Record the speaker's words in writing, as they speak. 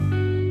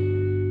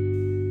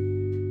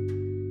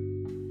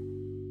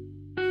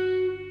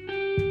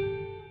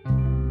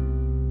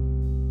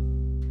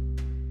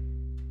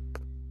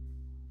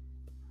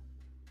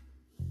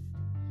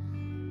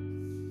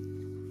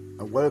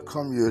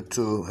welcome you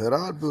to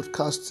Herald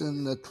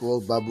Broadcasting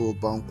Network Bible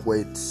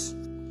Banquet.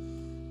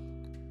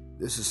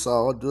 This is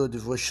our audio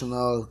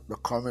devotional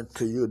coming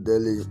to you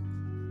daily,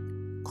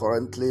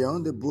 currently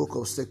on the book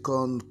of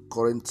 2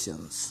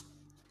 Corinthians.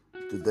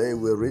 Today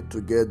we read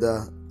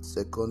together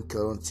 2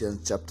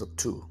 Corinthians chapter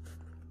 2.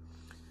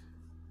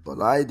 But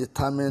I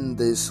determined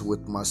this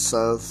with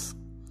myself,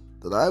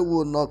 that I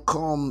will not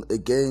come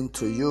again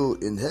to you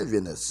in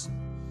heaviness.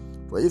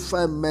 For if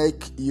I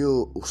make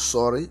you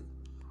sorry,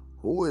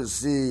 who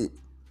is he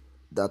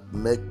that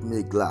make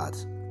me glad,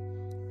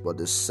 but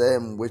the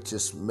same which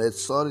is made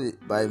sorry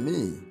by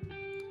me?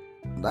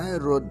 And I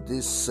wrote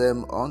this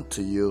same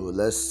unto you,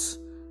 lest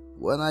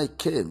when I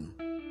came,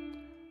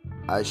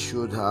 I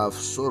should have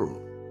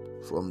sorrow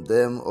from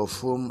them of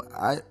whom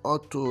I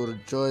ought to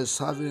rejoice,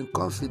 having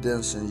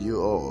confidence in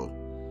you all,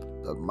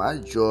 that my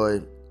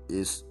joy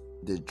is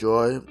the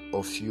joy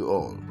of you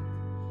all.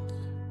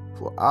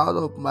 For out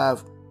of my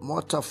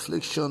much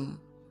affliction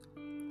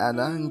and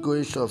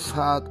anguish of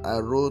heart I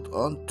wrote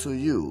unto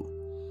you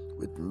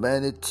with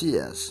many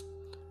tears,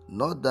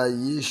 not that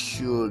ye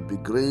should be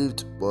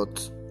grieved, but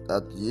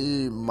that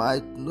ye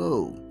might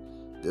know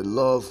the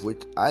love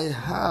which I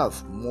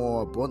have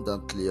more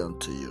abundantly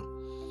unto you.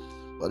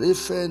 But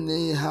if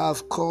any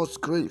have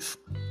caused grief,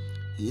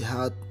 he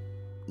hath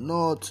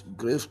not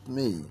grieved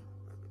me,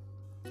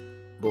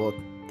 but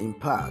in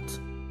part,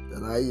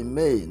 that I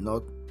may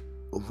not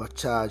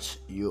overcharge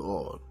you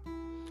all.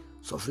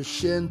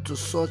 Sufficient to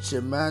such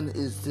a man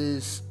is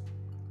this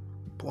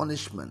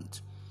punishment,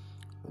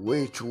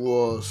 which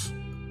was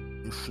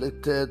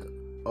inflicted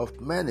of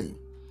many,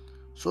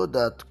 so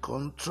that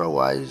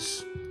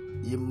contrariwise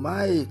ye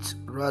might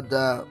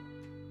rather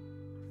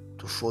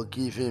to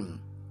forgive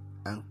him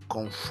and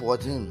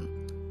comfort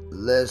him,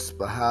 lest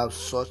perhaps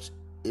such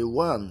a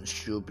one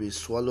should be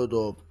swallowed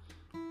up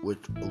with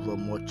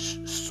overmuch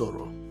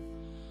sorrow.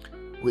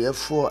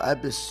 Wherefore I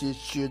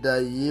beseech you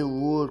that ye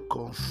would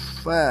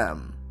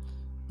confirm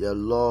your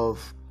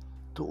love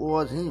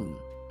toward him.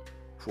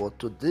 For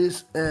to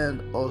this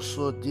end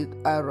also did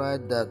I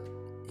write, that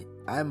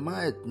I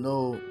might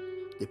know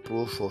the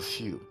proof of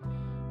you,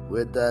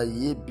 whether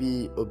ye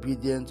be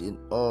obedient in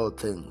all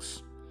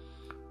things.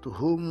 To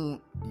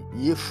whom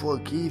ye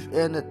forgive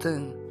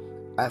anything,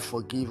 I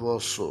forgive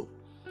also.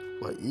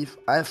 For if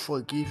I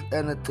forgive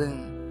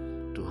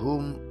anything, to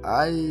whom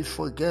I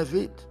forgave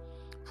it,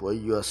 for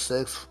your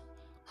sakes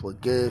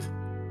forgave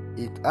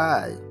it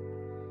I,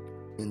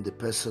 in the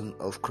person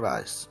of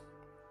Christ,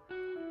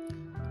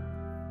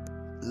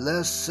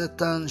 lest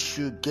Satan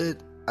should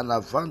get an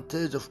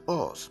advantage of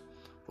us,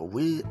 for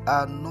we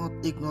are not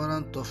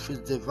ignorant of his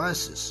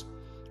devices.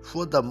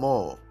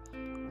 Furthermore,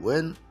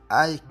 when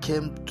I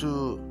came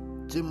to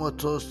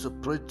Timotheus to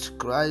preach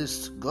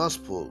Christ's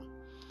gospel,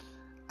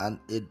 and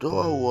a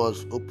door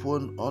was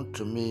opened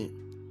unto me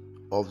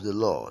of the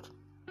Lord,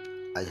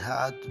 I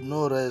had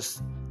no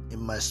rest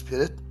in my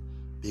spirit,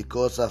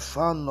 because I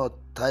found not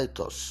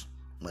Titus,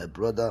 my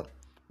brother,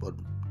 but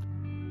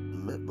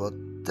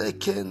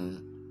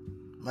taking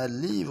my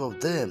leave of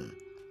them,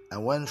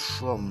 and went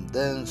from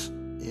thence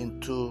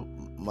into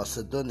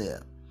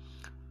Macedonia.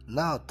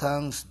 Now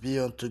thanks be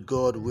unto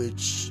God,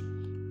 which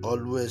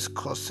always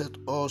causeth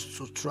us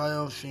to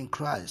triumph in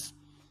Christ,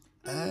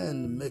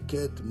 and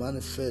maketh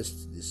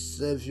manifest the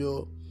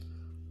Saviour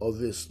of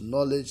his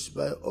knowledge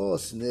by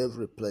us in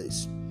every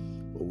place.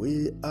 For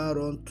we are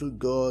unto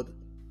God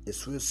a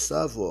sweet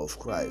savour of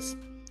Christ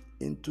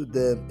in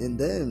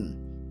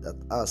them that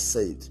are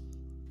saved,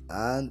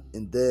 and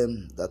in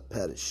them that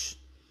perish.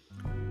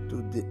 To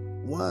the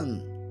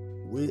one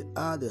we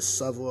are the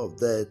savour of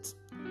death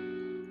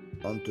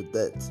unto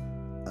death,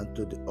 and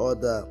to the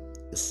other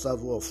a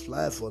savour of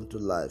life unto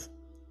life.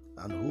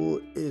 And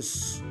who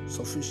is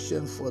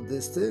sufficient for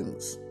these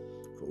things?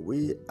 For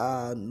we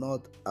are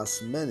not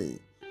as many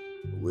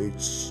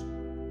which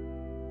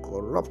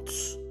corrupt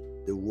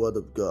the word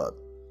of God,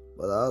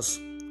 but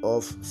as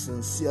of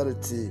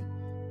sincerity,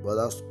 but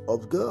as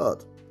of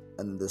God,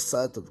 and in the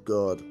sight of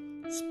God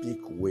speak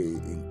we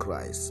in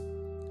Christ.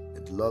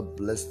 And the Lord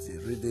bless the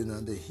reading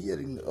and the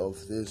hearing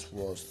of this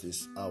words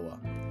this hour,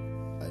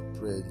 I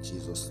pray in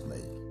Jesus'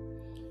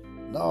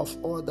 name. Now, of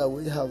all that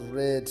we have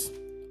read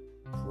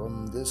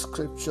from this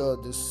scripture,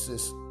 this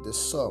is the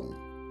sum.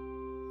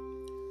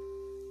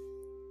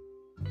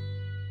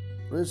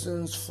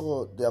 Reasons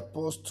for the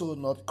apostle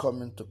not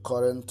coming to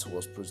Corinth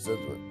was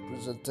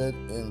presented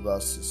in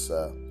verses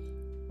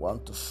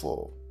 1 to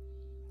 4.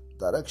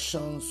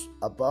 Directions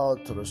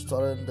about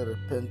restoring the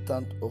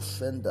repentant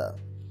offender,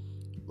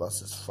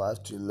 verses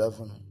 5 to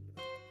 11.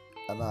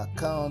 An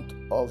account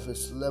of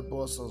his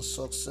labors and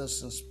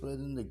success in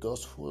spreading the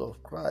gospel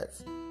of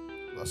Christ,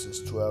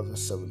 verses 12 and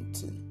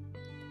 17.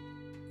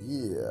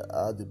 Here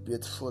are the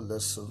beautiful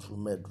lessons we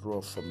may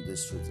draw from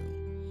this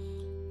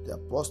reading. The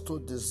apostle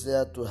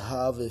desired to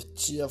have a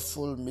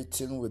cheerful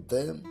meeting with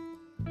them,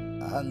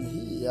 and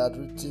he had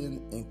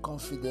written in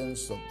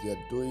confidence of their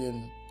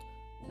doing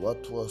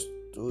what was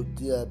to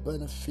their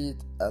benefit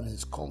and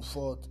his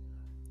comfort,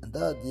 and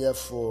that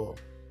therefore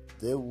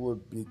they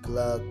would be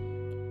glad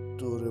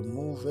to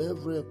remove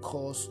every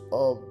cause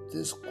of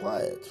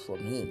disquiet from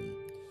him.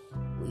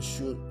 We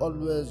should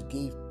always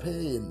give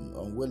pain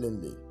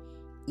unwillingly,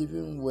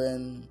 even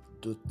when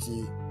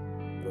duty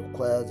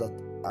requires that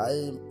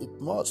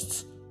it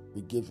must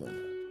be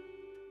given.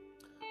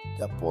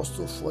 The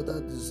apostle further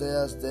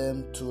desires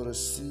them to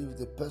receive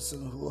the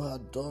person who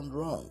had done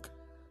wrong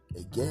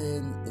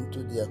again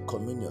into their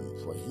communion,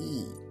 for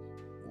he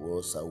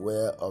was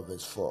aware of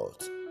his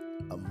fault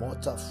and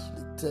much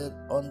afflicted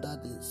under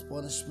this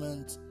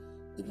punishment.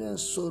 Even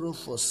sorrow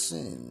for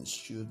sin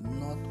should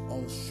not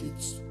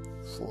unfit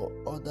for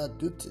other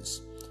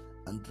duties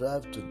and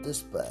drive to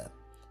despair.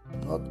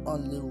 Not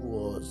only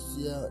was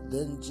there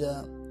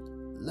danger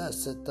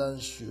lest Satan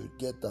should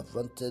get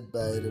advantage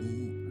by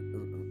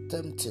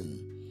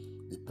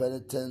tempting the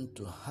penitent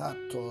to hard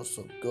thoughts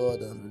of God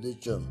and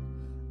religion,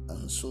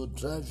 and so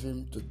drive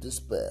him to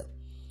despair,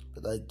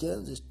 but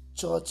against the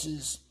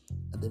churches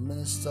and the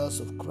ministers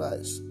of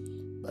Christ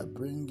by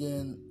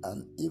bringing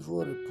an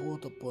evil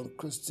report upon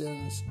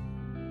Christians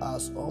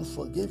as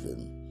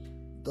unforgiving,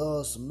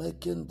 thus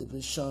making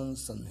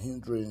divisions and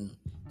hindering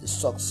the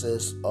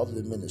success of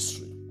the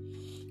ministry.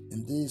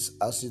 In this,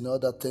 as in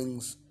other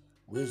things,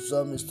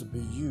 wisdom is to be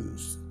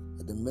used,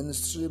 that the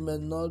ministry may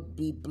not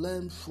be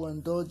blamed for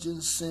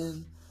indulging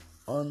sin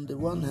on the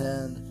one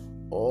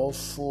hand, or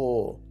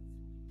for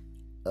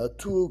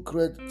too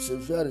great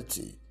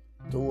severity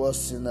towards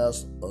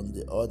sinners on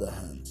the other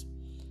hand.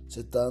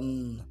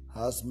 Satan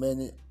has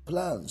many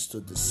plans to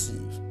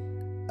deceive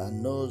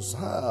and knows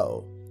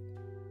how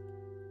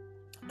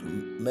to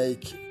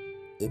make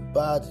a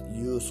bad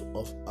use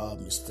of our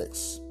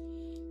mistakes.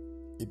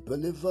 The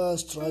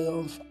believers'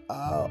 triumph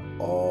are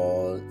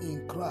all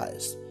in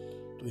Christ.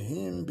 To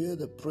him be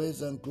the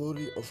praise and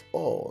glory of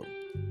all,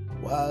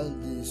 while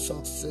the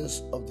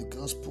success of the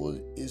gospel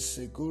is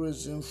a good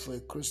reason for a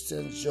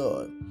Christian's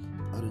joy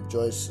and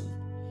rejoicing.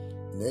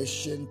 In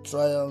ancient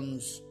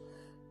triumphs,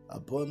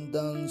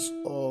 abundance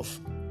of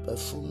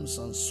perfumes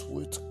and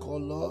sweet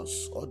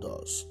colors,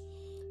 odors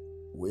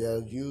were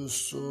used,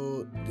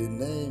 so the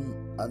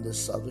name and the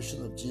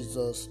salvation of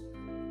Jesus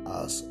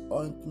as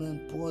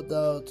ointment poured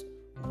out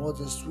was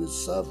a sweet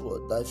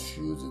savour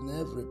diffused in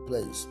every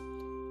place.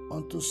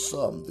 Unto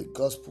some the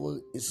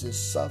gospel is a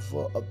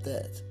savour of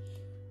death,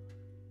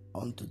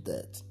 unto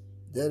death.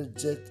 They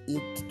reject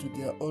it to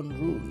their own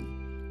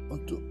ruin.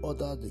 Unto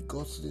others the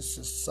gospel is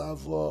a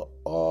savour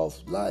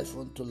of life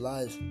unto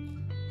life,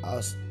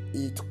 as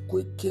it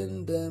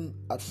quickened them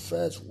at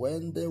first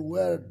when they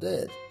were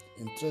dead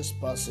in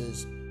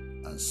trespasses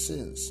and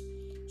sins.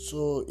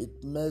 So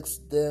it makes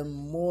them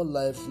more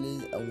lively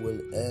and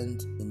will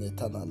end in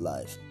eternal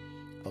life.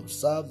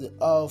 Observe the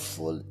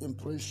awful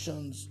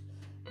impressions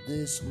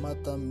this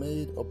matter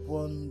made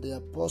upon the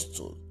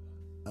apostle,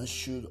 and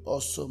should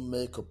also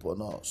make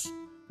upon us.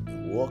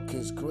 The work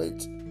is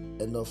great,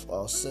 and of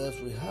ourselves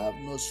we have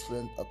no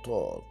strength at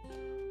all.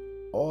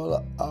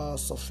 All our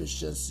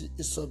sufficiency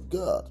is of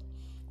God.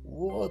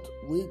 What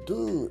we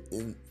do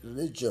in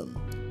religion,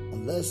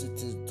 unless it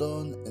is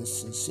done in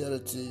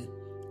sincerity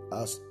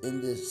as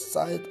in the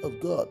sight of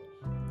God,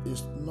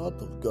 is not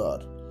of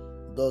God,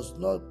 does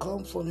not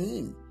come from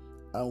him,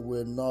 and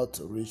will not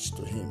reach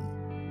to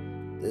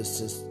him.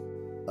 This is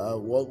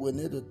what we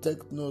need to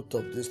take note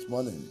of this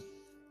morning,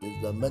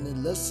 is the many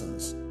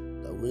lessons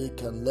that we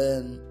can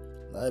learn.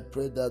 And I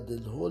pray that the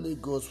Holy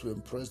Ghost will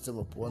impress them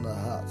upon our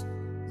hearts.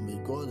 May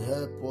God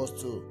help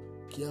us to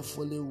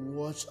carefully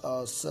watch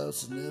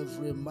ourselves in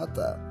every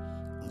matter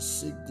and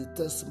seek the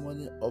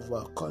testimony of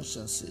our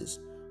consciences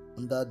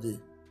under the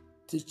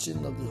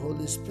teaching of the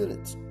Holy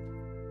Spirit,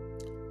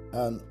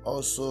 and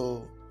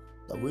also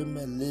that we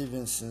may live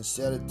in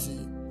sincerity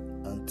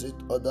and treat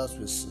others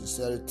with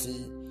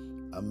sincerity,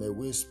 and may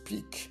we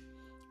speak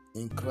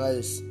in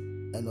Christ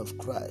and of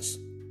Christ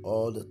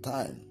all the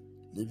time,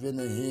 living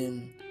in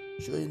him,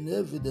 showing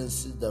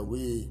evidences that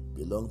we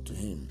belong to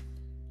him.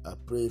 I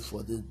pray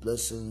for these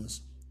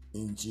blessings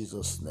in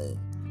Jesus' name.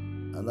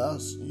 And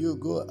as you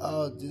go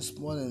out this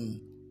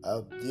morning,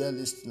 our dear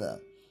listener,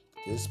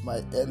 this is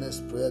my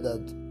earnest prayer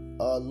that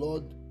our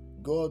Lord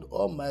God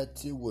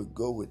Almighty will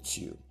go with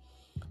you.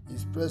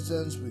 His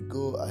presence will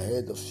go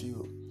ahead of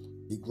you.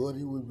 The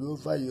glory will be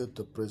over you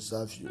to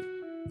preserve you.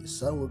 His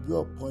Son will be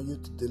upon you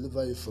to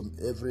deliver you from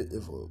every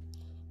evil.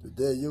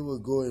 Today you will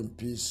go in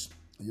peace.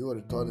 You will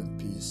return in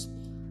peace.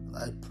 And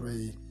I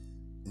pray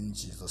in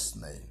Jesus'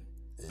 name.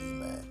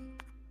 Amen.